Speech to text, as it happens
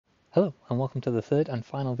Hello, and welcome to the third and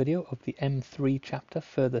final video of the M3 chapter,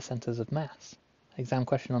 Further Centers of Mass. Exam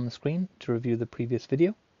question on the screen to review the previous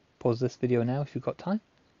video. Pause this video now if you've got time.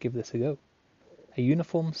 Give this a go. A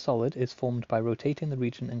uniform solid is formed by rotating the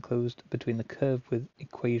region enclosed between the curve with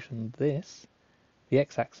equation this, the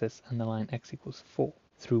x-axis, and the line x equals 4,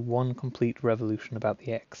 through one complete revolution about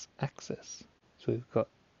the x-axis. So we've got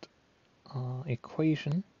our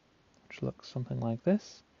equation, which looks something like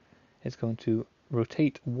this. It's going to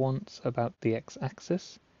rotate once about the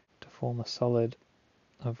x-axis to form a solid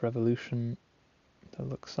of revolution that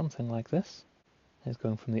looks something like this. It's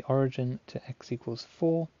going from the origin to x equals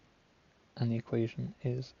 4, and the equation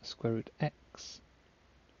is square root x.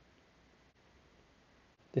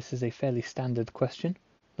 This is a fairly standard question,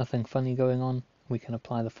 nothing funny going on. We can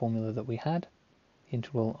apply the formula that we had, the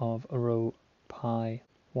integral of rho pi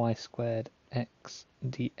y squared x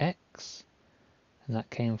dx. And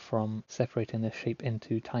that came from separating this shape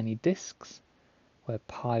into tiny disks, where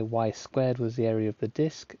pi y squared was the area of the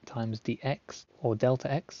disk, times dx, or delta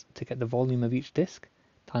x, to get the volume of each disk,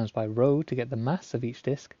 times by rho to get the mass of each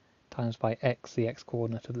disk, times by x, the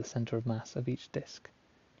x-coordinate of the center of mass of each disk,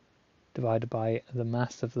 divided by the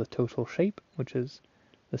mass of the total shape, which is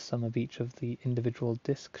the sum of each of the individual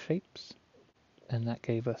disk shapes, and that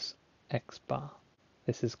gave us x bar.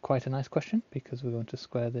 This is quite a nice question, because we're going to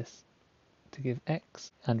square this to give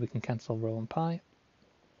x, and we can cancel rho and pi.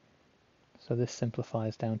 So this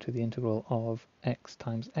simplifies down to the integral of x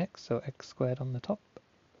times x, so x squared on the top,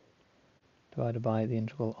 divided by the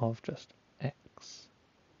integral of just x.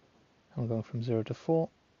 And we're going from 0 to 4.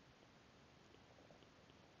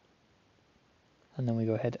 And then we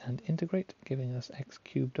go ahead and integrate, giving us x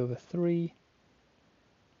cubed over 3,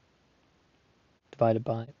 divided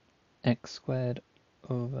by x squared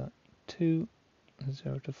over 2,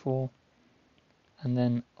 0 to 4. And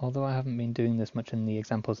then, although I haven't been doing this much in the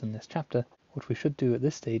examples in this chapter, what we should do at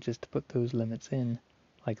this stage is to put those limits in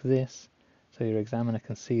like this, so your examiner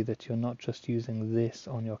can see that you're not just using this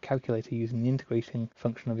on your calculator, using the integrating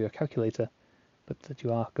function of your calculator, but that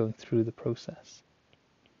you are going through the process.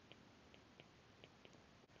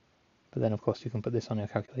 But then of course you can put this on your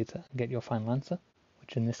calculator and get your final answer,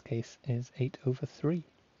 which in this case is 8 over 3.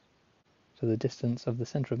 So the distance of the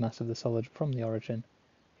center of mass of the solid from the origin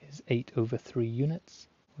is 8 over 3 units,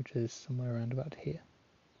 which is somewhere around about here.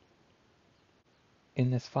 In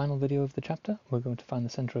this final video of the chapter, we're going to find the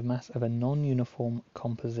center of mass of a non-uniform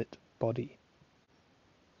composite body.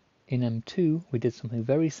 In M2, we did something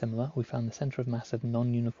very similar. We found the center of mass of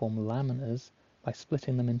non-uniform laminars by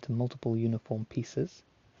splitting them into multiple uniform pieces,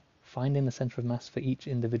 finding the center of mass for each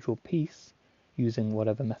individual piece using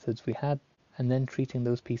whatever methods we had, and then treating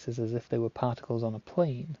those pieces as if they were particles on a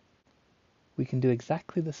plane. We can do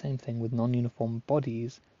exactly the same thing with non-uniform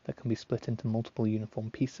bodies that can be split into multiple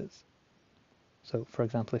uniform pieces. So, for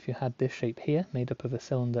example, if you had this shape here, made up of a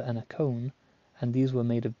cylinder and a cone, and these were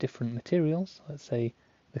made of different materials, let's say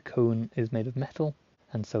the cone is made of metal,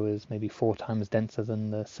 and so is maybe 4 times denser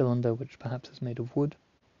than the cylinder, which perhaps is made of wood,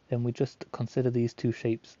 then we just consider these two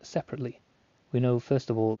shapes separately. We know, first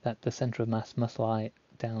of all, that the center of mass must lie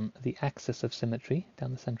down the axis of symmetry,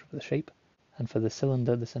 down the center of the shape, and for the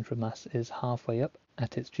cylinder, the center of mass is halfway up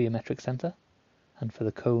at its geometric center, and for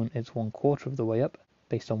the cone, it's 1/4 of the way up,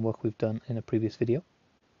 based on work we've done in a previous video.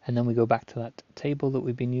 And then we go back to that table that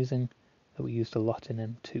we've been using, that we used a lot in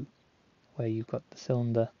M2, where you've got the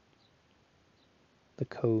cylinder, the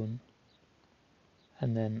cone,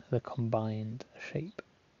 and then the combined shape.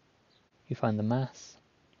 You find the mass,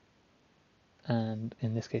 and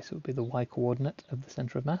in this case it would be the y-coordinate of the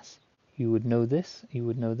center of mass. You would know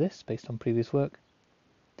this based on previous work.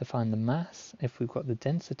 To find the mass, if we've got the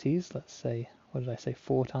densities, let's say, what did I say,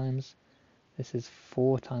 4 times? This is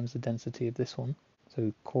 4 times the density of this one.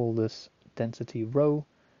 So call this density rho,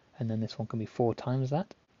 and then this one can be 4 times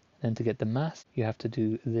that. Then to get the mass, you have to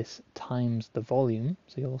do this times the volume.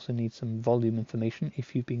 So you'll also need some volume information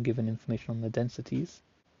if you've been given information on the densities.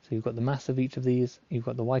 So you've got the mass of each of these, you've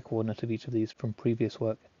got the y-coordinate of each of these from previous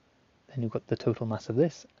work. Then you've got the total mass of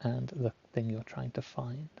this and the thing you're trying to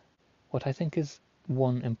find. What I think is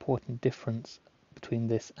one important difference between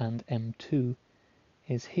this and M2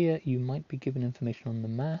 is here you might be given information on the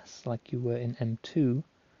mass like you were in M2,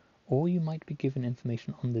 or you might be given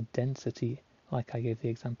information on the density like I gave the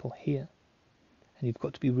example here. And you've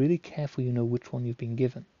got to be really careful you know which one you've been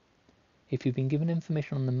given. If you've been given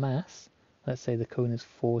information on the mass, let's say the cone is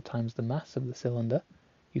 4 times the mass of the cylinder,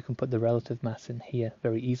 you can put the relative mass in here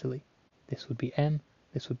very easily. This would be m,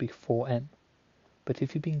 this would be 4m. But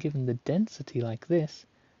if you've been given the density like this,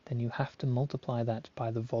 then you have to multiply that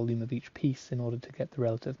by the volume of each piece in order to get the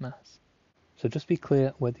relative mass. So just be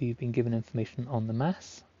clear whether you've been given information on the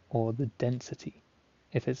mass or the density.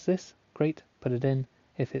 If it's this, great, put it in.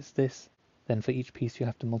 If it's this, then for each piece you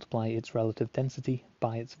have to multiply its relative density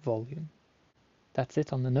by its volume. That's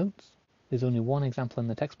it on the notes. There's only one example in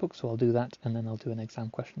the textbook, so I'll do that and then I'll do an exam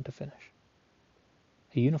question to finish.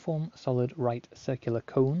 A uniform solid right circular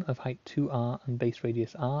cone of height 2r and base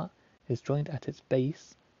radius r is joined at its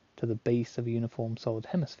base to the base of a uniform solid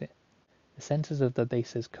hemisphere. The centers of the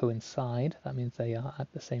bases coincide, that means they are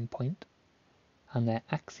at the same point, and their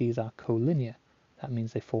axes are collinear, that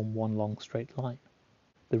means they form one long straight line.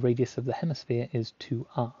 The radius of the hemisphere is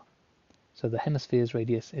 2r. So the hemisphere's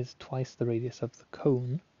radius is twice the radius of the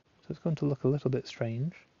cone, so it's going to look a little bit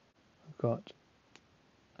strange. We've got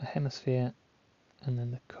a hemisphere and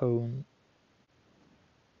then the cone.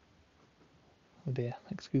 Oh dear,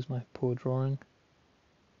 excuse my poor drawing.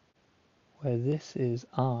 Where this is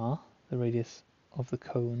r, the radius of the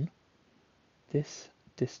cone, this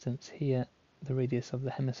distance here, the radius of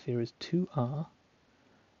the hemisphere is 2r,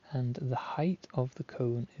 and the height of the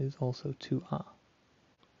cone is also 2r.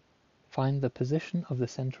 Find the position of the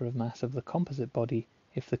center of mass of the composite body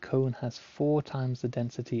if the cone has 4 times the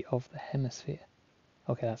density of the hemisphere.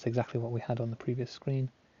 Okay, that's exactly what we had on the previous screen.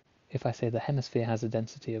 If I say the hemisphere has a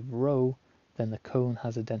density of rho, then the cone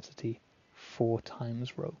has a density 4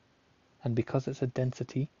 times rho. And because it's a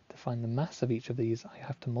density, to find the mass of each of these, I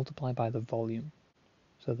have to multiply by the volume.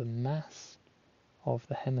 So the mass of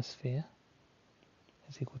the hemisphere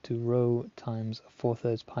is equal to rho times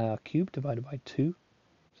 4/3 pi r cubed divided by 2.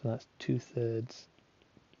 So that's 2/3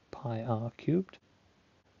 pi r cubed.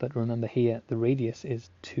 But remember here, the radius is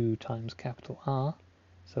 2 times capital R.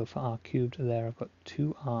 So for r cubed there, I've got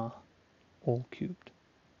 2r all cubed.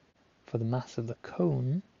 For the mass of the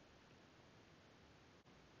cone,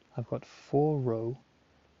 I've got 4 rho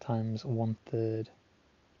times 1/3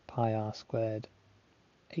 pi r squared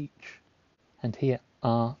h. And here,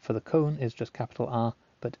 r for the cone is just capital R,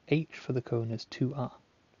 but h for the cone is 2r.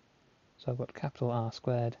 So I've got capital R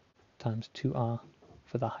squared times 2r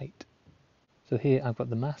for the height. So here I've got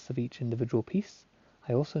the mass of each individual piece.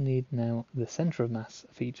 I also need now the center of mass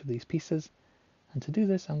for each of these pieces. And to do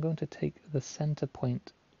this, I'm going to take the center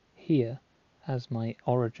point here as my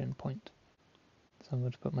origin point. So I'm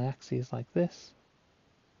going to put my axes like this.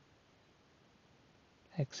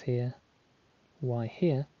 X here, Y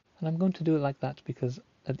here. And I'm going to do it like that because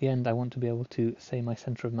at the end I want to be able to say my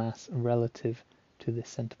center of mass relative to this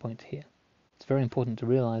center point here. It's very important to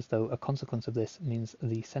realize, though, a consequence of this means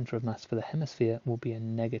the center of mass for the hemisphere will be a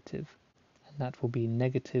negative, and that will be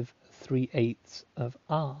negative 3/8 of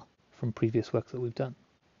r from previous work that we've done.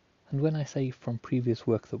 And when I say from previous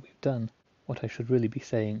work that we've done, what I should really be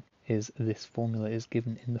saying is this formula is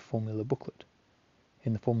given in the formula booklet.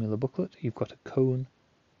 In the formula booklet, you've got a cone,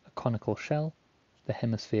 a conical shell, the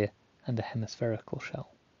hemisphere, and a hemispherical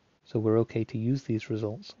shell. So we're okay to use these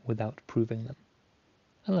results without proving them.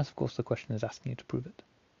 Unless, of course, the question is asking you to prove it.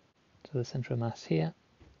 So the center of mass here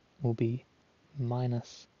will be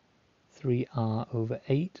minus 3r over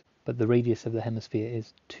 8, but the radius of the hemisphere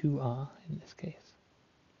is 2r in this case.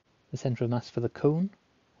 The center of mass for the cone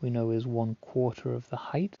we know is 1/4 of the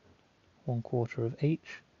height, 1/4 of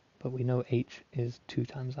h, but we know h is 2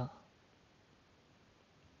 times r.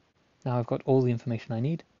 Now I've got all the information I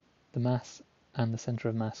need, the mass and the center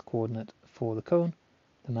of mass coordinate for the cone,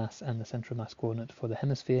 the mass and the center of mass coordinate for the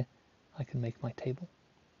hemisphere. I can make my table.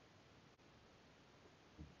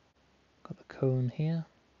 Got the cone here,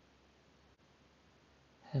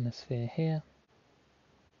 hemisphere here,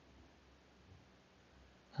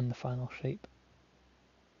 and the final shape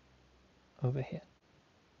over here.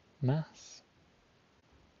 Mass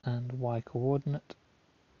and y coordinate,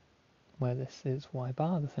 where this is y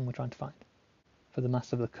bar, the thing we're trying to find. For the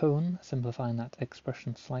mass of the cone, simplifying that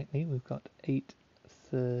expression slightly, we've got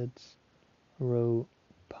 8/3 rho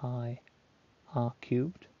pi r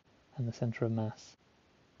cubed, and the center of mass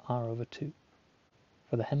r over 2.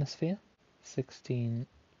 For the hemisphere,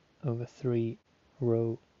 16/3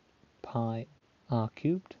 rho pi r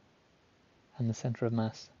cubed, and the center of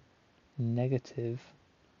mass negative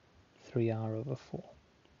 3r over 4.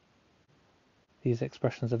 These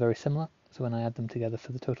expressions are very similar, so when I add them together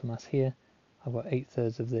for the total mass here, I've got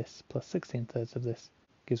 8/3 of this plus 16/3 of this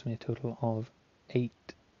gives me a total of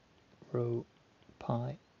 8 rho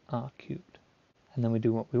pi r cubed. And then we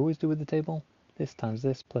do what we always do with the table, this times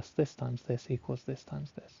this plus this times this equals this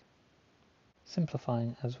times this.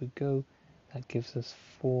 Simplifying as we go, that gives us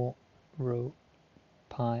 4 rho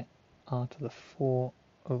pi r to the 4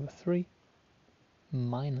 over 3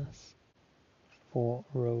 minus 4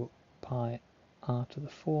 rho pi r to the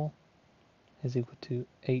 4 is equal to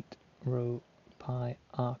 8 rho pi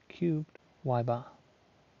r cubed y bar.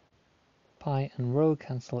 Pi and rho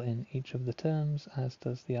cancel in each of the terms, as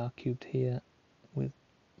does the r cubed here with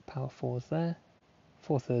power 4s there.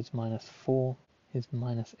 4/3 minus 4 is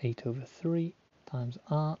minus 8 over 3 times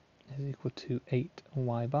r is equal to 8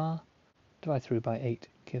 y bar. Divide through by 8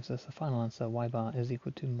 gives us the final answer, y bar is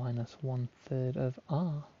equal to minus 1/3 of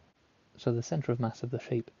r. So the centre of mass of the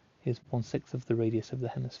shape is 1/6 of the radius of the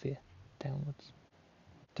hemisphere downwards.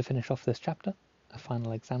 To finish off this chapter, a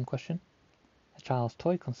final exam question. A child's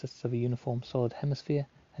toy consists of a uniform solid hemisphere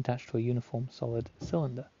attached to a uniform solid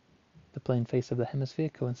cylinder. The plane face of the hemisphere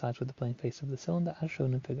coincides with the plane face of the cylinder as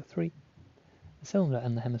shown in figure 3. The cylinder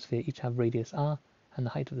and the hemisphere each have radius r and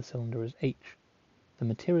the height of the cylinder is h. The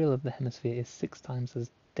material of the hemisphere is 6 times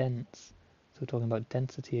as dense, so we're talking about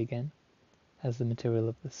density again, as the material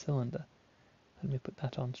of the cylinder. Let me put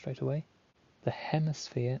that on straight away. The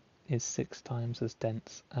hemisphere is 6 times as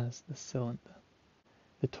dense as the cylinder.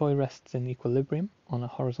 The toy rests in equilibrium on a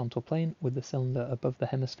horizontal plane with the cylinder above the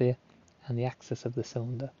hemisphere and the axis of the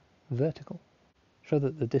cylinder vertical. Show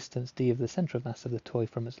that the distance d of the centre of mass of the toy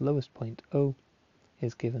from its lowest point O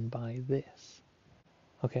is given by this.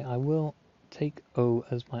 Okay, I will take O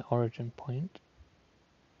as my origin point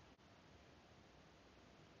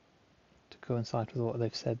to coincide with what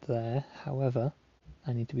they've said there. However,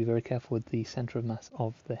 I need to be very careful with the centre of mass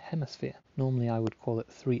of the hemisphere. Normally I would call it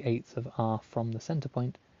 3/8 of r from the centre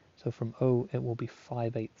point, so from O it will be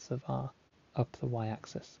 5/8 of r up the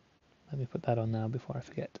y-axis. Let me put that on now before I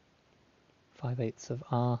forget. 5/8 of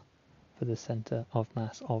r for the centre of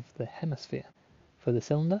mass of the hemisphere. For the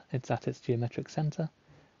cylinder, it's at its geometric centre,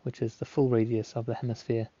 which is the full radius of the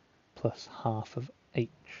hemisphere plus half of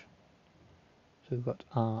h. So we've got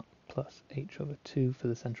r plus h over 2 for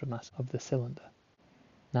the centre of mass of the cylinder.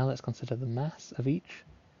 Now let's consider the mass of each.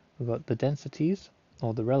 We've got the densities,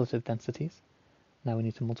 or the relative densities. Now we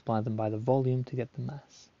need to multiply them by the volume to get the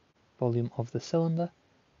mass. Volume of the cylinder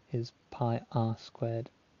is pi r squared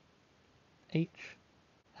h,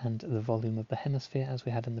 and the volume of the hemisphere, as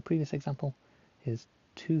we had in the previous example, is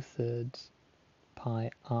 2/3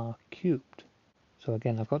 pi r cubed. So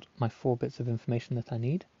again, I've got my 4 bits of information that I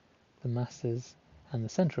need, the masses and the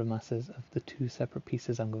centre of masses of the 2 separate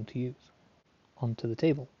pieces I'm going to use. Onto the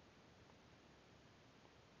table.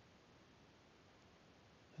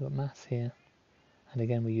 We've got mass here, and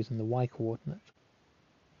again we're using the y-coordinate.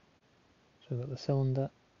 So we've got the cylinder,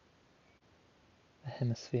 the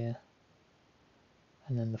hemisphere,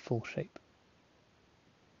 and then the full shape.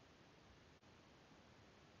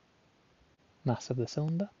 Mass of the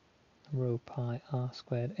cylinder, rho pi r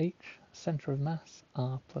squared h, centre of mass,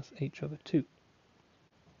 r plus h over 2.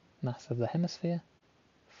 Mass of the hemisphere,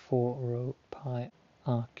 4 rho pi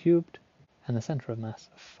r cubed, and the centre of mass,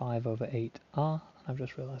 5 over 8 r, and I've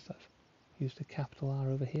just realised I've used a capital R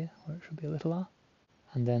over here, where it should be a little r.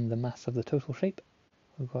 And then the mass of the total shape,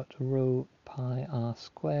 we've got rho pi r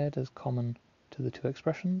squared as common to the 2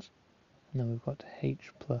 expressions, and then we've got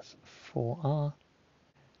h plus 4r.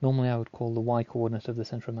 Normally I would call the y-coordinate of the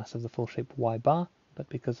centre of mass of the full shape y bar, but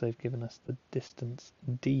because they've given us the distance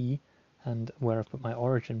d, and where I've put my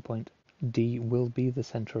origin point, d will be the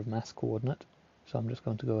centre of mass coordinate, so I'm just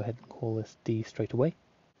going to go ahead and call this d straight away.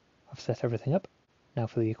 I've set everything up. Now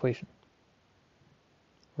for the equation.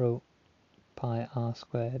 Rho pi r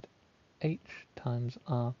squared h times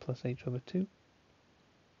r plus h over 2,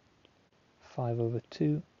 5 over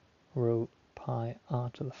 2 rho pi r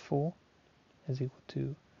to the 4 is equal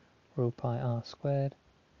to rho pi r squared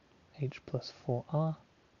h plus 4r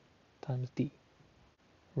times d.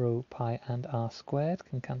 Rho pi and r squared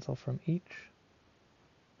can cancel from each,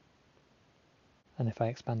 and if I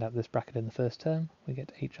expand out this bracket in the first term, we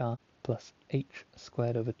get hr plus h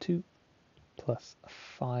squared over 2 plus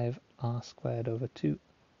 5r squared over 2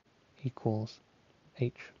 equals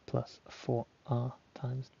h plus 4r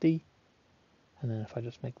times d, and then if I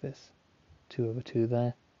just make this 2 over 2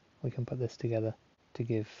 there, we can put this together to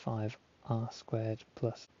give 5r squared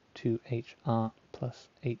plus 2hr plus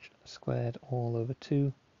h squared all over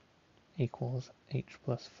 2 equals h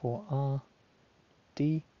plus 4r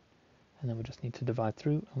d, and then we just need to divide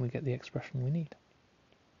through and we get the expression we need.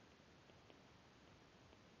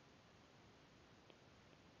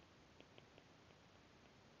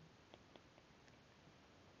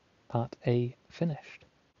 Part A finished,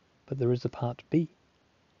 but there is a part B.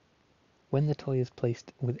 When the toy is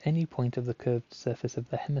placed with any point of the curved surface of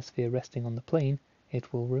the hemisphere resting on the plane,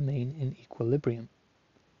 it will remain in equilibrium.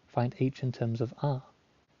 Find h in terms of r.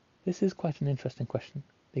 This is quite an interesting question,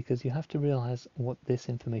 because you have to realize what this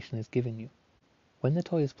information is giving you. When the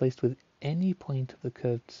toy is placed with any point of the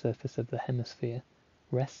curved surface of the hemisphere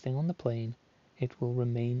resting on the plane, it will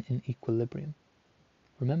remain in equilibrium.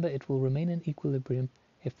 Remember, it will remain in equilibrium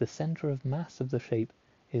if the center of mass of the shape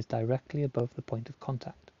is directly above the point of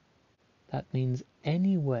contact. That means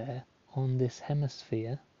anywhere on this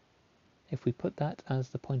hemisphere, if we put that as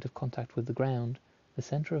the point of contact with the ground, the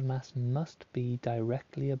center of mass must be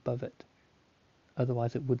directly above it.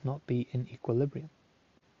 Otherwise it would not be in equilibrium.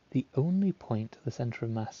 The only point the center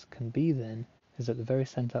of mass can be then is at the very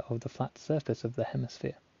center of the flat surface of the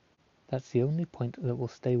hemisphere. That's the only point that will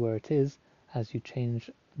stay where it is as you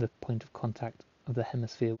change the point of contact of the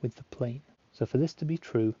hemisphere with the plane. So for this to be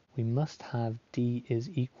true, we must have d is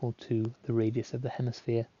equal to the radius of the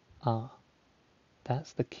hemisphere, r.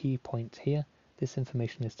 That's the key point here. This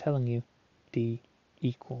information is telling you d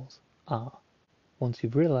equals r. Once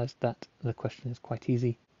you've realized that, the question is quite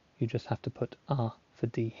easy. You just have to put r for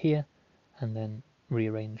d here, and then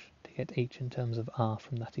rearrange to get h in terms of r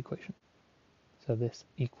from that equation. So this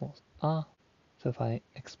equals r. So if I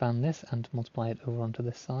expand this and multiply it over onto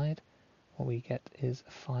this side, what we get is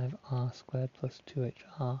 5r squared plus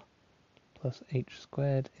 2hr plus h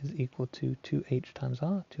squared is equal to 2h times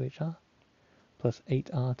r, 2hr, plus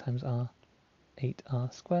 8r times r,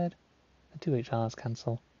 8r squared. The 2hr's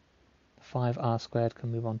cancel. 5r squared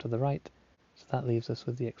can move on to the right, so that leaves us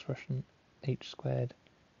with the expression h squared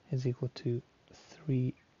is equal to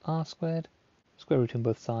 3r squared. Square rooting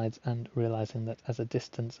both sides and realizing that as a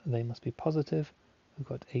distance they must be positive, we've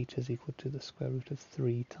got h is equal to the square root of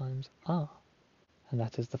 3 times r. And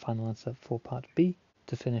that is the final answer for part B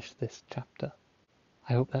to finish this chapter.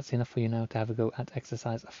 I hope that's enough for you now to have a go at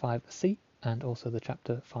exercise 5C and also the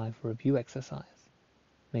chapter 5 review exercise.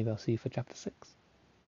 Maybe I'll see you for chapter 6.